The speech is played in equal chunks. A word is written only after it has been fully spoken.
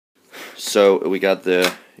So we got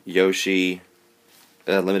the Yoshi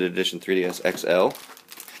limited edition 3DS XL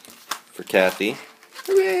for Kathy.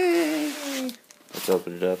 Hooray! Let's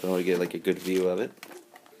open it up. I want to get like a good view of it.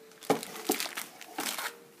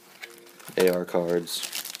 AR cards,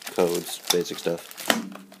 codes, basic stuff.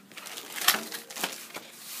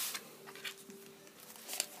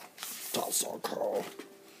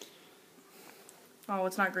 Oh,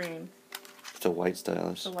 it's not green. It's a white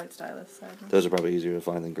stylus. It's a white stylus. Sadly. Those are probably easier to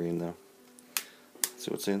find than green, though. Let's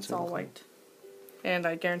see what's inside. It's all white. And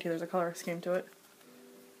I guarantee there's a color scheme to it.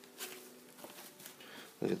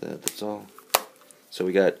 Look at that. That's all. So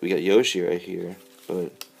we got Yoshi right here,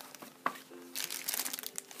 but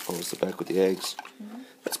oh, it's the back with the eggs.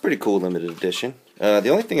 That's pretty cool, limited edition. The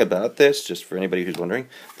only thing about this, just for anybody who's wondering,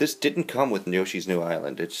 this didn't come with Yoshi's New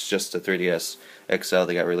Island. It's just a 3DS XL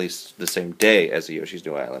that got released the same day as the Yoshi's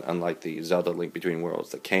New Island, unlike the Zelda Link Between Worlds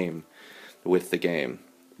that came with the game.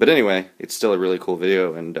 But anyway, it's still a really cool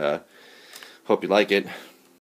video, and hope you like it.